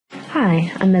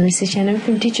Hi, I'm Melissa Shannon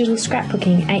from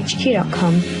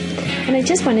digitalscrapbookinghq.com, and I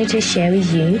just wanted to share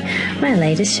with you my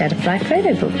latest Shutterfly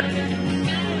Photobook.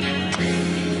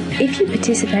 If you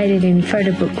participated in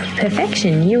Photobook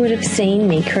Perfection, you would have seen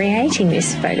me creating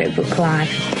this Photobook live.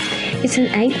 It's an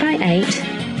 8x8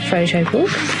 photobook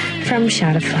from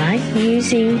Shutterfly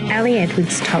using Ali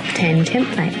Edwards' Top 10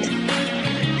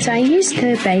 template. So I used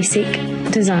the basic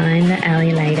design that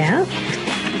Ali laid out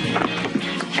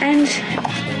and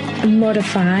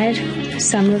modified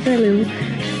some of the little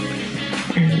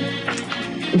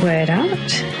word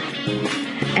art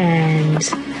and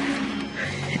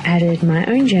added my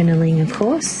own journaling, of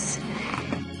course.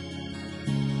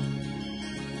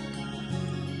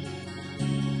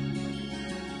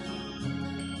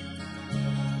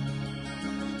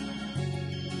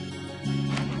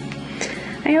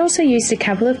 I also used a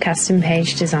couple of custom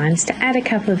page designs to add a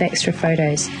couple of extra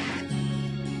photos.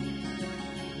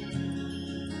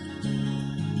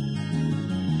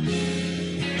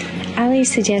 Ali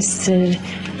suggested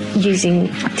using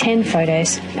 10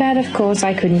 photos, but of course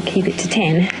I couldn't keep it to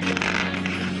 10.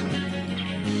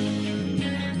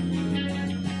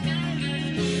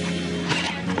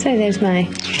 So there's my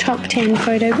top 10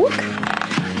 photo book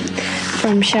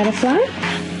from Shutterfly.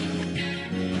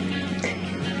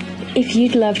 If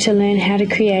you'd love to learn how to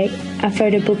create a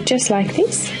photo book just like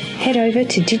this, head over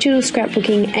to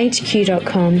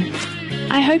digitalscrapbookinghq.com.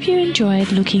 I hope you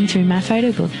enjoyed looking through my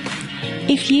photo book.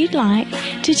 If you'd like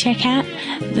to check out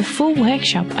the full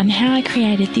workshop on how I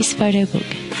created this photo book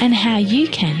and how you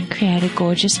can create a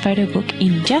gorgeous photo book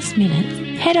in just minutes,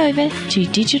 head over to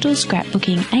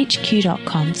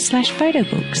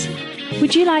digitalscrapbookinghq.com/photobooks.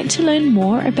 Would you like to learn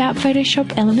more about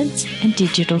Photoshop elements and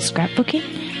digital scrapbooking?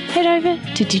 Head over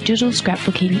to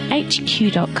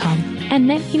digitalscrapbookinghq.com and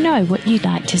let me know what you'd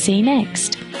like to see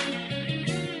next.